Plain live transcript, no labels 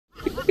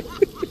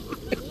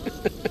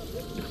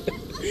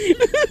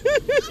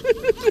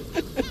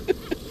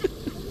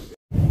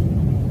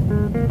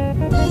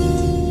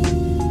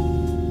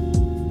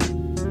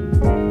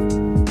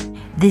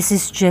This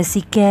is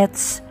Granny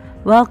Quetz.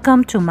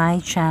 Welcome to my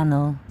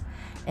channel,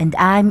 and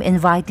I'm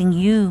inviting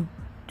you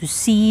to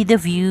see the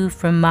view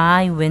from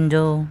my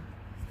window.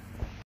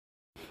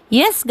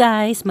 Yes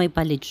guys, may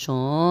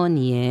palitsyon.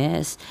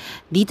 Yes.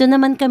 Dito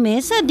naman kami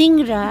sa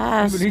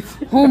Dingras,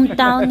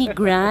 hometown ni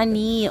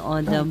Granny.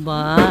 O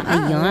diba?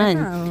 Ayan.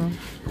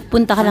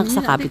 Punta ka lang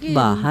sa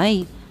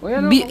kapitbahay.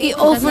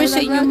 I-offer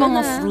sa inyo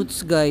mga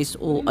fruits guys.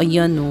 O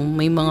ayan o,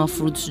 may mga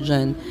fruits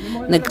dyan.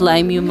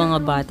 Nag-climb yung mga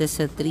bata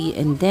sa tree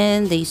and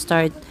then they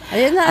start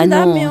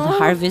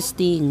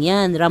harvesting.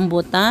 Yan,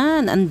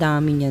 rambutan. Ang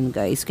dami yan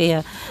guys.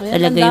 Kaya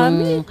talaga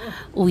yung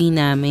uwi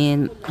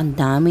namin. Ang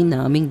dami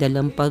naming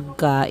dalang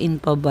pagkain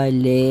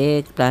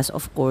pabalik. Plus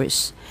of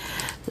course,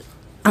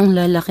 ang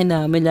lalaki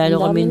namin.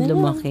 Lalo kami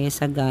lumaki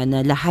sa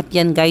Ghana. Lahat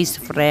yan guys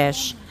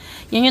fresh.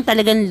 Yan yung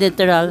talagang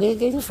literal,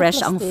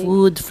 fresh ang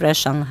food,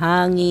 fresh ang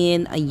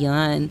hangin,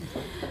 ayan.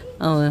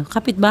 Oh,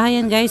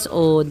 kapitbahayan guys,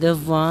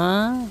 diba?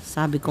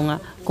 Sabi ko nga,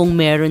 kung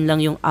meron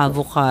lang yung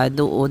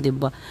avocado,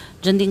 diba?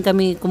 Diyan din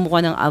kami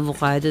kumukuha ng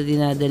avocado,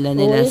 dinadala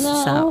nila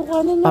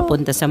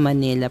papunta sa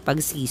Manila pag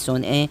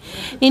season.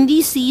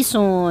 Hindi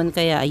season,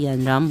 kaya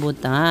ayan,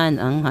 rambutan,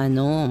 ang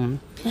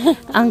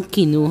ang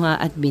kinuha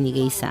at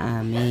binigay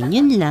sa amin.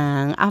 Yun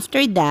lang.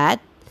 After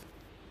that,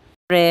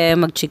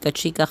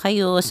 magchika-chika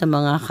kayo sa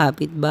mga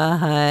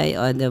kapitbahay,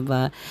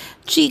 diba?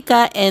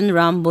 Chika and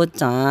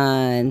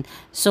rambutan.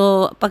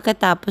 So,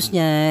 pagkatapos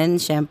niyan,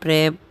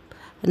 syempre,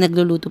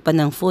 nagluluto pa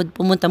ng food.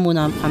 Pumunta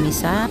muna kami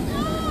sa...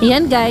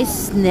 Ayan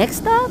guys,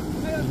 next stop.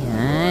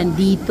 Ayan,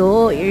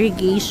 dito,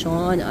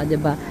 irrigation,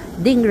 diba?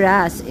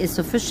 Dingras is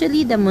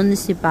officially the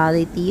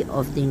municipality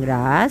of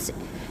Dingras,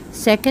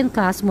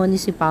 second-class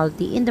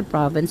municipality in the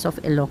province of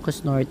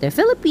Ilocos Norte,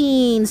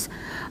 Philippines.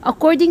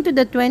 According to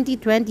the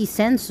 2020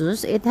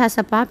 census, it has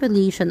a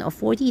population of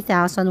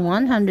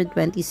 40,127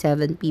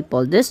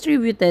 people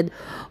distributed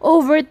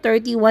over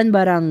 31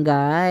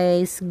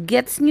 barangays.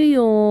 Gets nyo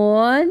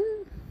yun?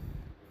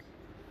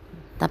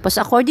 Tapos,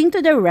 according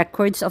to the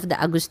records of the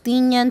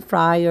Augustinian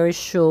friars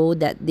show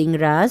that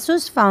Dingras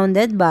was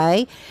founded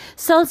by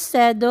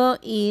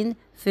Salcedo in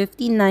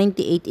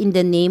 1598 in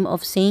the name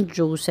of Saint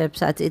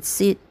Joseph at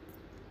its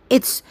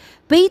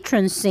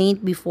patron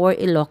saint before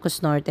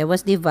Ilocos Norte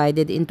was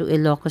divided into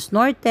Ilocos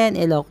Norte and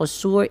Ilocos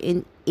Sur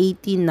in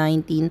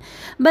 1819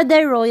 by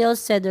the Royal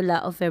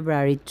Cedula of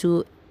February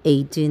 2,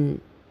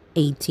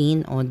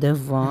 1818.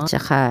 Diba?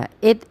 Tsaka,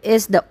 it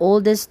is the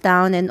oldest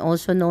town and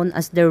also known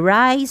as the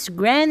rice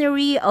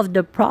granary of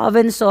the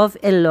province of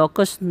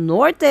Ilocos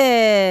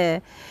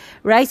Norte.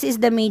 Rice is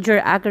the major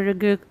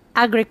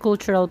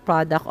agricultural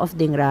product of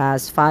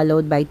Dingras,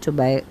 followed by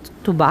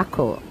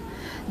tobacco.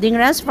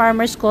 Dingras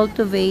farmers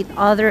cultivate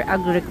other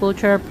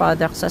agricultural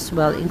products as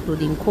well,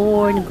 including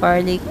corn,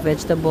 garlic,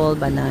 vegetable,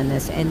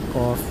 bananas, and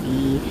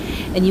coffee.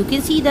 And you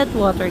can see that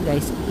water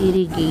guys,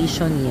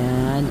 irrigation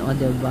yan.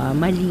 Diba?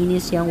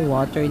 Malinis yung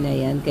water na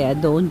yan, kaya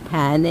don't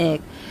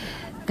panic.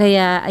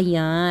 Kaya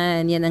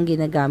ayan, yan ang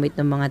ginagamit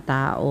ng mga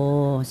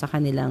tao sa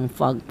kanilang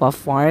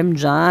farm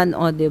dyan.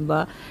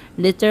 Diba?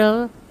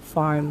 Literal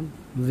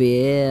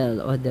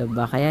Farmville.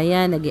 Diba? Kaya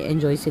yan,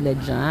 nag-enjoy sila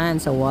dyan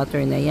sa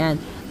water na yan.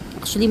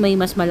 Actually, may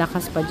mas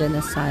malakas pa dyan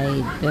na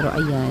side. Pero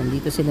ayan,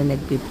 dito sila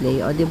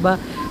nagpi-play. Diba?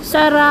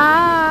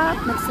 Sarap!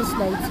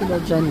 Nagsaslide sila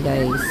dyan,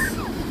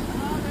 guys.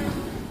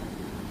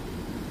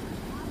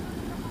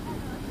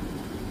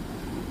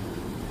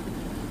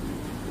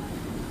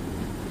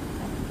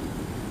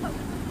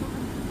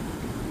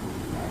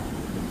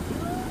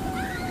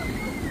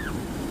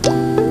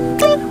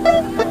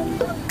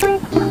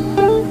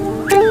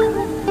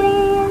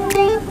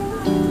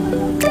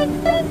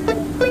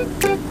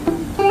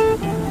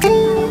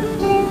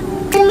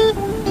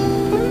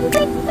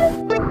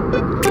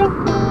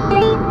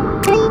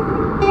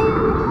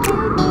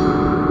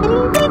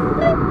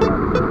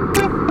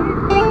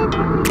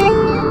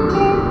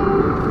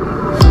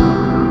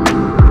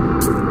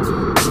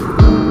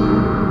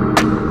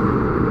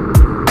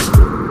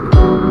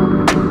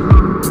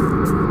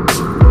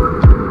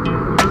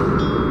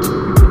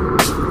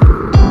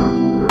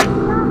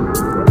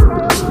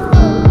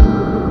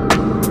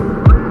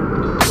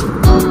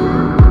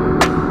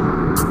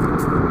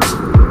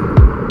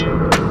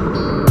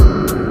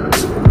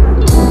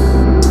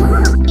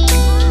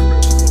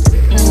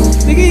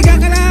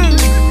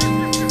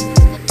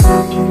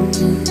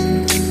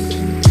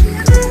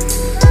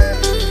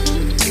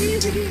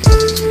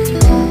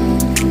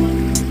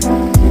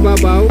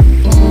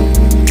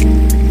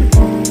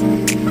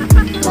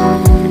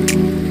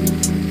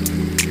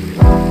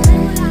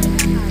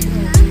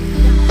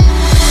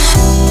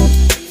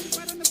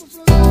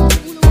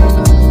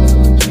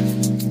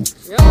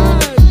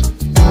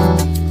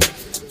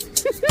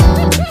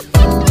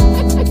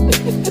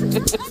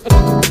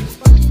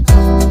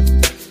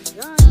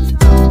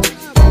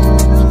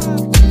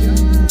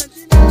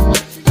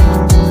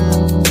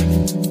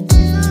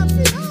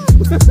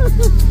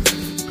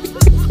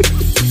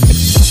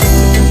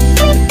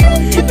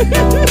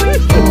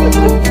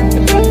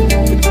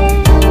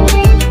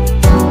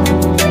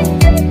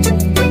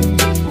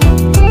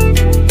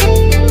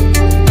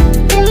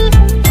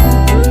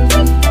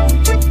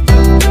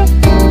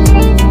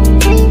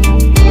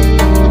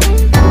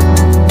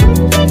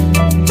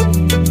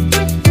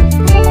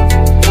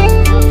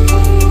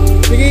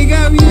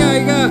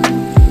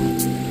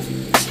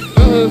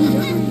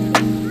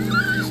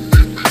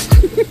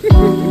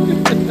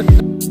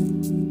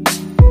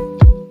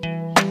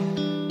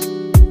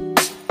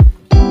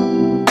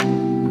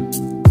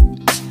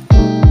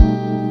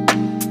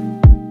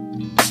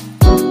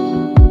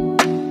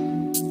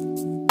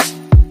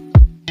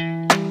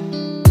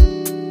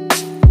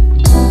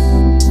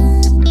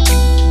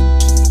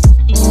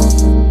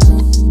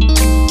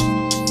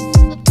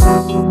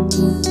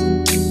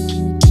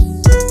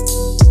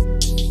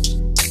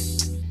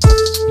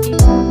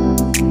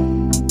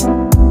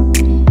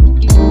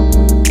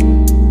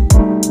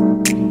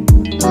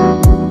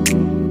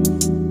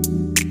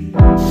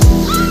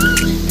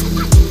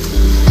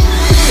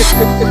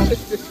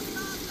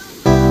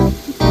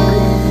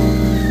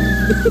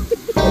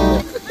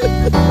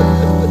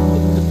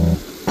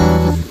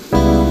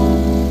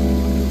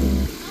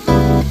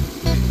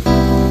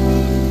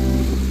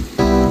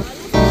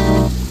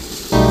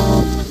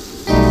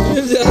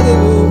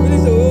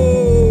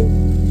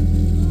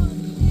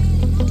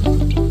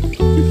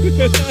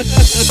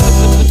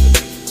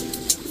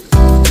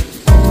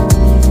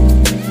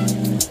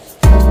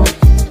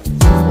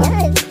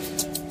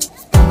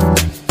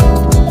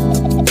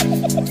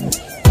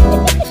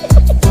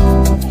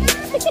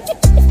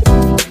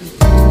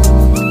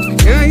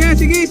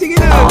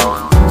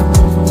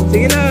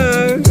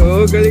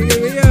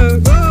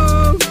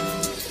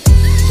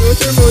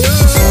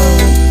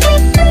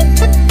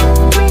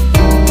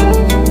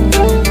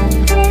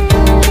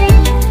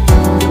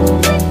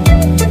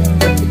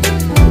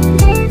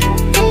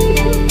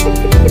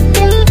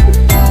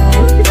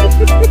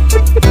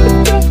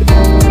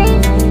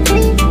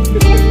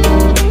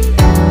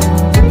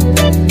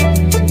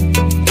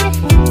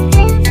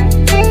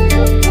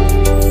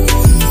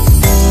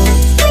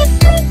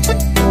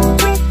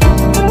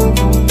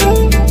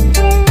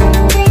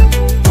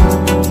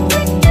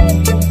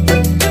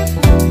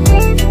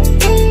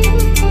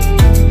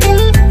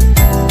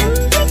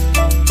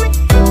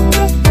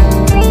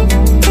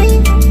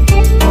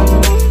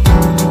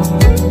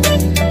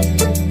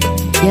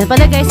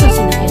 pala guys, ang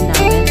sinakyan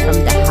namin from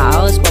the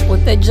house,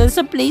 papunta dyan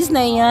sa place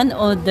na yan.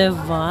 O,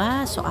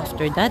 diba? So,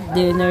 after that,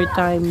 dinner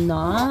time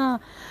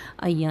na.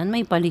 Ayan,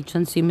 may palit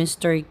dyan si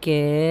Mr.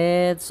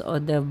 Quetz. O,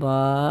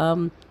 diba?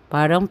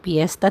 Parang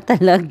piyesta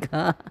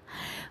talaga.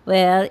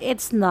 Well,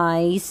 it's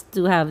nice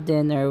to have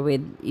dinner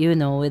with, you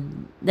know, with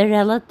the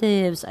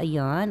relatives.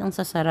 Ayan, ang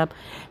sasarap.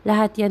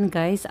 Lahat yan,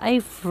 guys, ay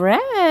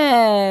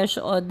fresh.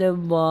 O,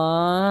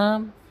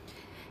 diba?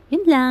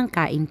 Yun lang,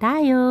 kain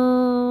tayo.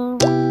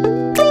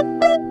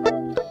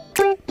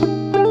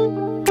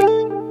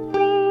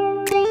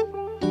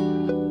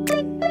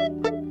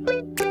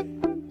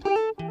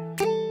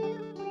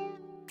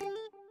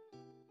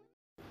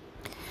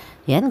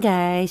 Yan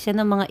guys, yan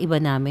ang mga iba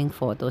naming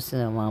photos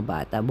ng mga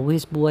bata.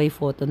 Buwis buhay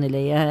photo nila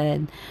yan.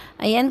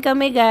 Ayan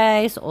kami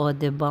guys. O,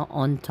 diba,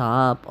 on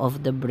top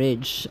of the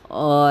bridge.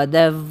 O,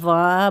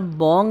 diba,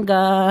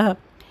 bongga.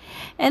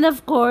 And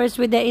of course,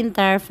 with the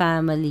entire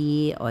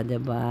family. O,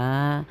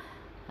 diba,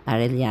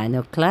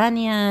 Arellano clan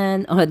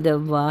yan. O,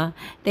 diba?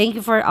 Thank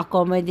you for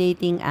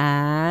accommodating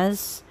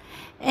us.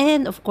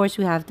 And of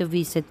course, we have to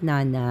visit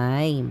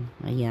nanay.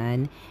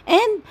 Ayan.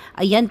 And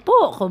ayan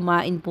po,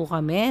 kumain po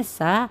kami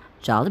sa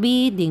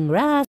Jollibee,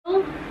 Dingras.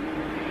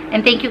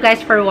 And thank you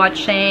guys for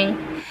watching.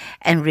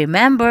 And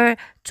remember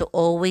to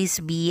always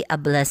be a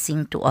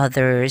blessing to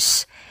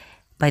others.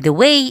 By the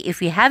way,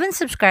 if you haven't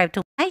subscribed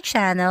to my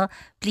channel,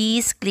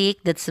 please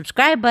click that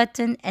subscribe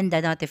button and the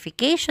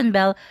notification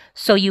bell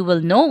so you will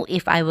know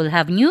if I will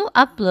have new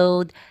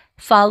upload.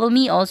 Follow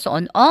me also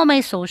on all my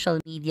social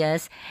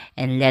medias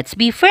and let's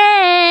be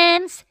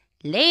friends.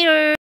 Later.